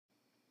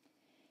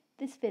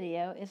This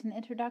video is an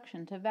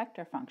introduction to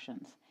vector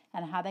functions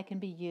and how they can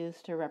be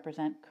used to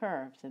represent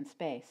curves in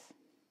space.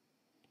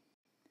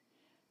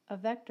 A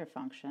vector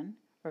function,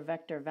 or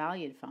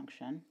vector-valued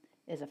function,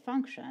 is a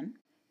function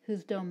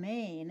whose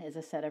domain is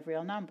a set of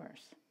real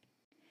numbers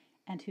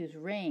and whose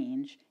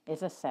range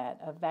is a set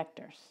of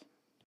vectors.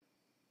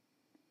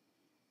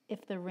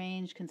 If the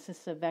range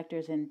consists of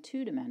vectors in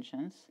 2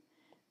 dimensions,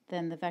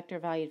 then the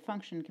vector-valued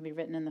function can be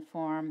written in the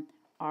form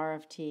r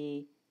of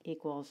t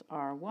equals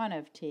r1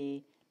 of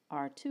t,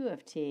 r2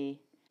 of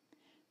t,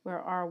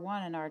 where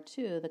r1 and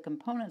r2, the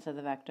components of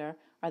the vector,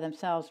 are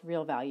themselves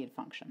real-valued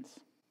functions.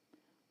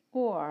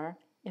 Or,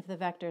 if the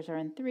vectors are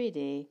in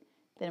 3D,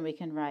 then we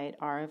can write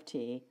r of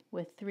t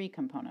with 3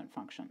 component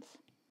functions.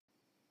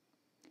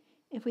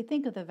 If we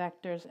think of the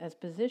vectors as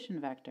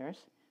position vectors,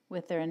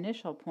 with their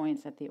initial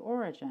points at the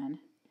origin,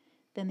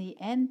 then the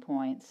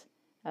endpoints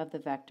of the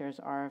vectors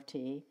r of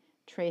t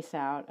trace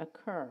out a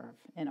curve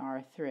in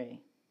R3,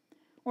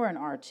 or in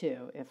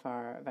R2 if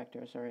our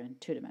vectors are in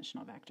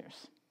 2-dimensional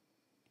vectors.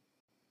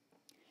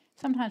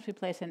 Sometimes we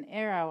place an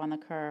arrow on the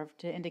curve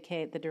to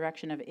indicate the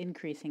direction of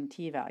increasing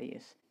t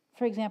values.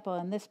 For example,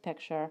 in this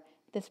picture,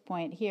 this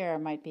point here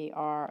might be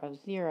r of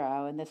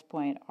 0, and this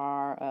point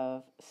r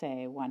of,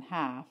 say,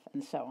 1/2,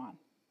 and so on.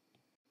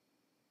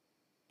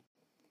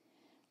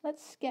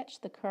 Let's sketch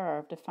the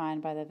curve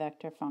defined by the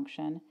vector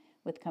function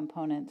with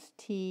components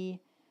t,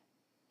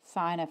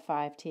 sine of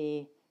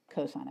 5t,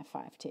 cosine of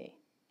 5t.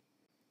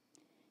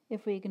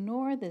 If we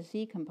ignore the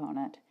z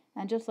component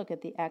and just look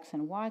at the x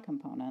and y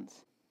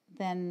components,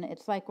 then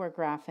it's like we're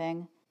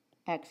graphing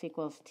x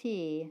equals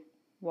t,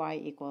 y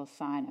equals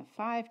sine of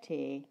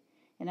 5t.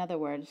 In other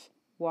words,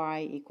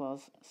 y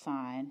equals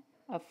sine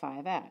of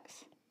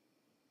 5x.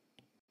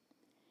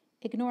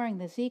 Ignoring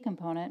the z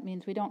component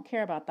means we don't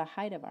care about the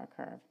height of our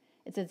curve.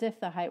 It's as if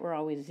the height were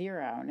always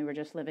 0 and we were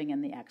just living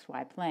in the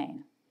xy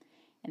plane.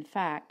 In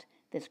fact,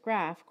 this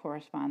graph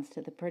corresponds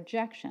to the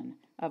projection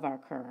of our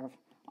curve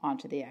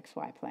onto the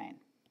xy plane.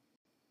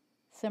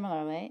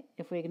 Similarly,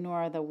 if we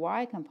ignore the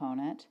y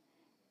component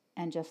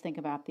and just think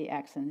about the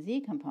x and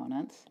z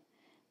components,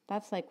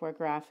 that's like we're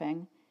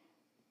graphing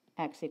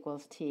x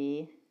equals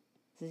t,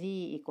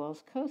 z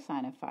equals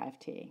cosine of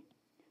 5t,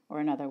 or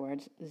in other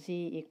words,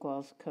 z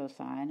equals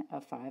cosine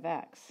of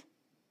 5x.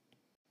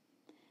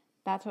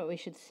 That's what we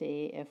should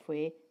see if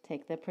we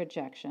take the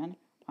projection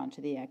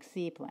onto the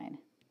xz plane.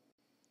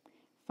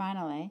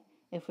 Finally,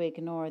 if we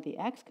ignore the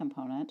x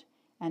component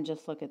and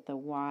just look at the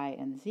y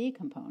and z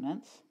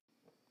components,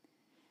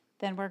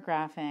 then we're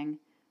graphing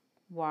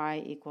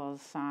y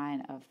equals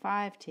sine of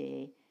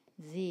 5t,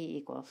 z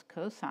equals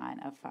cosine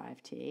of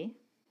 5t.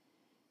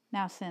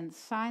 Now, since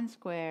sine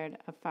squared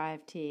of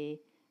 5t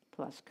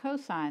plus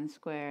cosine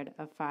squared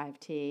of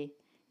 5t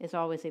is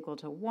always equal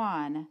to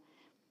 1,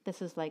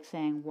 this is like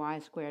saying y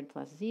squared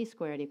plus z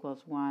squared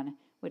equals 1,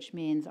 which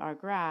means our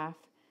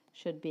graph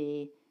should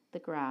be the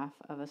graph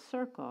of a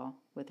circle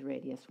with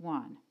radius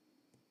 1.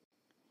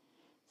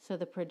 So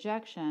the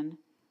projection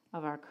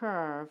of our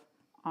curve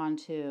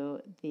onto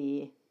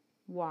the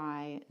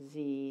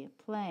yz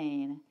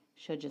plane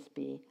should just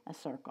be a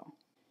circle.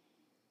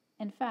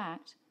 In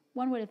fact,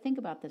 one way to think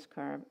about this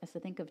curve is to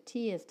think of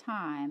t as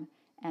time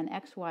and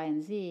x, y,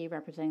 and z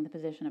representing the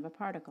position of a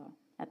particle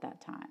at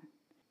that time.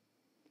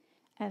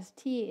 As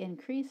t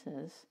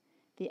increases,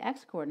 the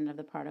x-coordinate of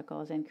the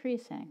particle is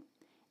increasing,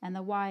 and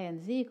the y and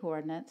z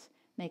coordinates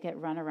make it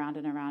run around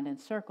and around in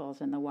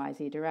circles in the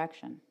yz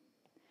direction.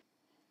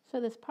 So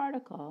this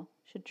particle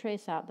should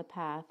trace out the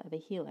path of a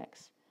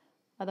helix,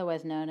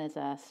 otherwise known as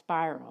a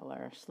spiral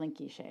or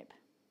slinky shape.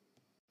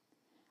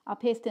 I'll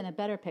paste in a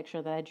better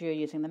picture that I drew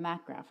using the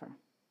MatGrapher.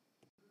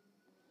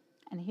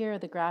 And here are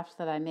the graphs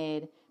that I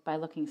made by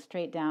looking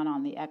straight down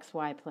on the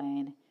xy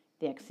plane,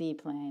 the xz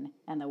plane,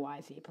 and the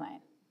yz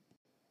plane.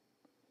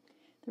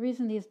 The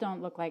reason these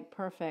don't look like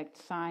perfect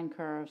sine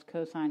curves,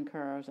 cosine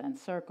curves, and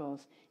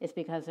circles is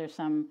because there's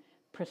some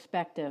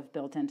perspective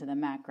built into the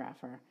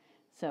MatGrapher.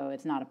 So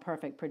it's not a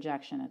perfect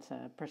projection, it's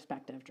a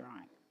perspective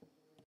drawing.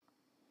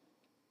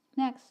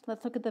 Next,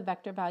 let's look at the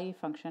vector value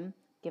function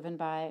given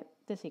by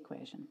this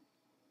equation.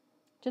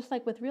 Just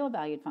like with real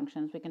valued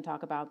functions, we can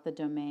talk about the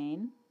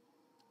domain,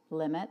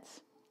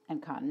 limits,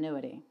 and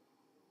continuity.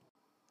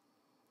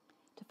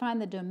 To find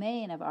the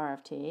domain of r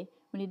of t,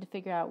 we need to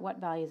figure out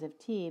what values of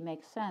t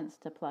make sense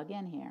to plug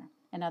in here.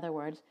 In other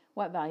words,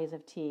 what values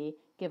of t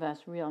give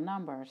us real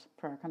numbers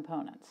for our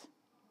components.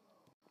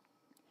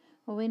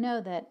 Well, we know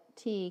that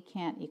t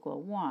can't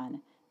equal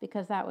 1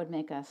 because that would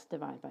make us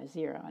divide by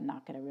 0 and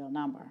not get a real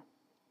number.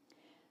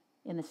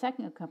 In the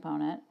second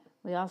component,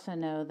 we also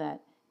know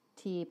that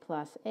t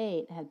plus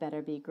 8 had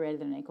better be greater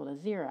than or equal to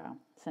 0,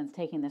 since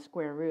taking the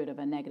square root of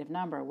a negative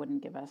number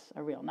wouldn't give us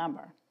a real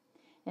number.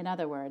 In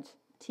other words,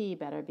 t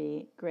better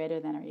be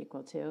greater than or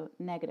equal to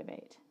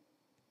 -8.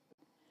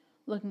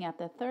 Looking at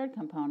the third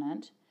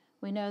component,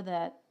 we know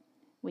that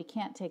we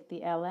can't take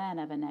the ln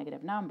of a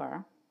negative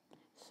number,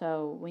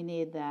 so we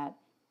need that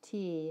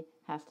t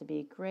has to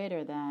be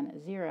greater than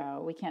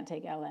 0. We can't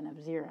take ln of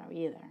 0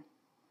 either.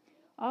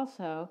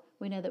 Also,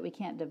 we know that we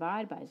can't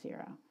divide by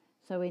 0,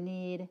 so we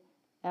need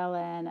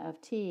ln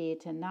of t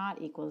to not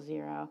equal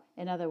 0.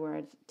 In other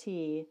words,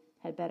 t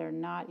had better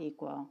not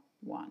equal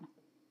 1.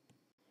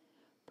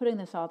 Putting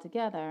this all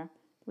together,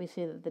 we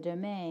see that the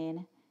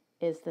domain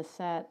is the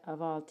set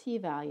of all t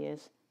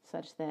values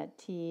such that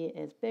t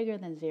is bigger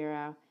than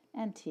 0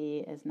 and t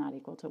is not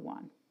equal to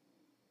 1.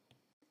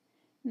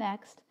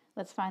 Next,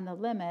 let's find the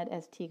limit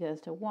as t goes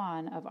to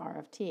 1 of r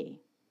of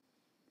t.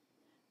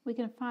 We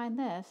can find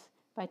this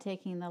by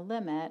taking the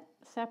limit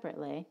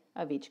separately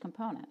of each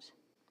component.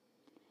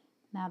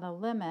 Now the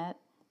limit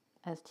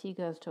as t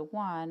goes to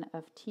 1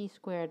 of t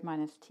squared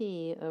minus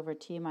t over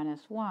t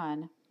minus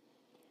 1,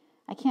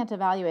 I can't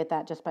evaluate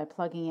that just by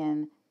plugging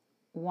in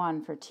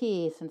 1 for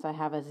t since I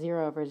have a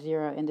 0 over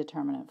 0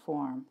 indeterminate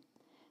form.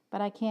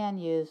 But I can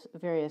use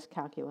various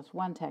calculus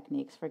 1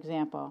 techniques. For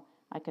example,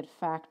 I could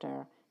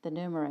factor the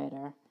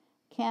numerator,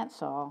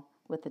 cancel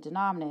with the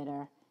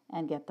denominator,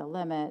 and get the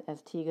limit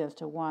as t goes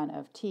to 1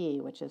 of t,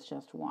 which is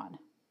just 1.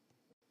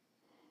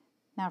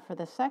 Now for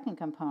the second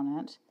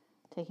component,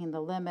 taking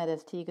the limit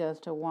as t goes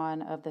to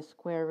 1 of the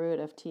square root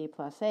of t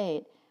plus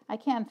 8, I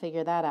can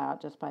figure that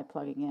out just by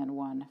plugging in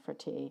 1 for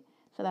t,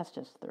 so that's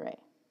just 3.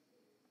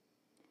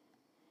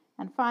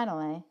 And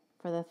finally,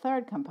 for the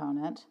third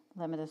component,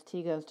 limit as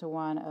t goes to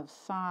 1 of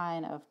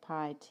sine of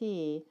pi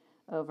t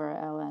over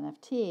ln of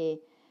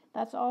t,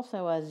 that's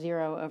also a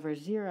 0 over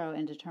 0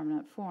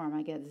 indeterminate form.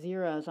 I get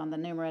zeros on the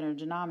numerator and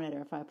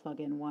denominator if I plug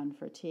in 1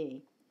 for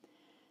t.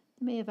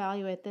 Let me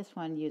evaluate this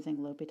one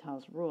using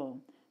L'Hopital's rule.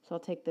 So I'll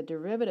take the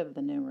derivative of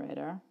the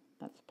numerator,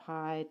 that's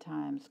pi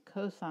times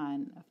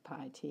cosine of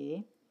pi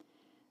t.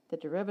 The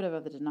derivative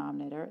of the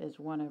denominator is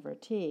 1 over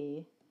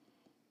t,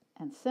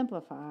 and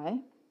simplify.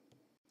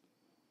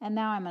 And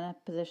now I'm in a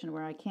position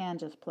where I can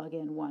just plug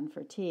in 1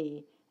 for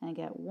t and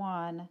get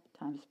 1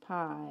 times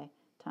pi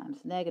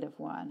times negative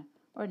 1,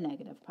 or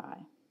negative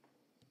pi.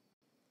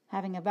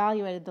 Having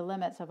evaluated the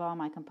limits of all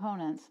my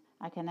components,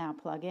 I can now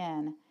plug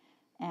in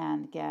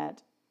and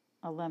get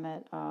a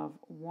limit of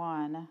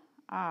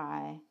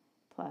 1i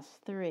plus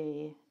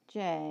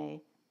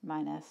 3j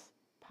minus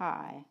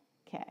pi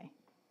k.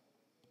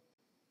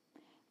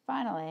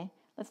 Finally,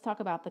 let's talk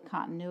about the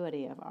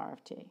continuity of r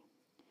of t.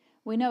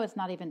 We know it's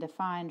not even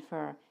defined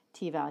for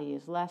t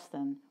values less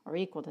than or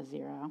equal to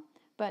 0,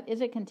 but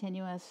is it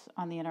continuous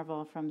on the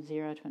interval from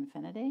 0 to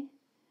infinity?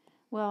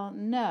 Well,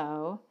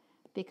 no,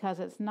 because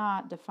it's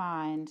not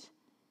defined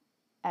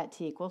at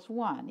t equals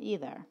 1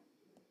 either.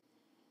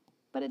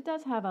 But it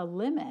does have a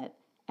limit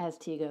as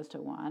t goes to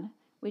 1.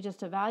 We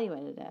just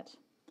evaluated it.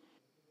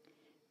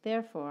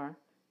 Therefore,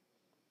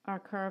 our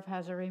curve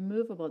has a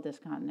removable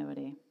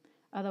discontinuity,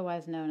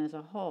 otherwise known as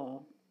a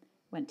hole,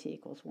 when t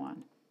equals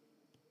 1.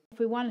 If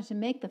we wanted to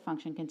make the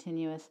function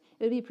continuous,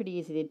 it would be pretty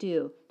easy to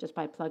do just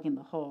by plugging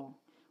the hole,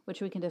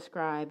 which we can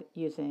describe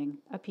using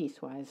a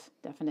piecewise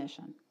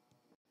definition.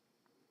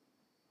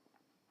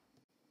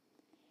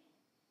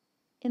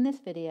 In this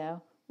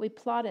video, we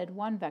plotted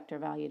one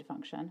vector-valued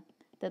function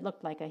that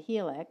looked like a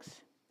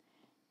helix,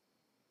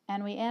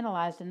 and we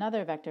analyzed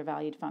another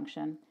vector-valued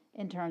function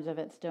in terms of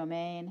its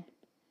domain,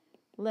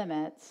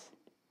 limits,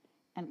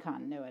 and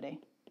continuity.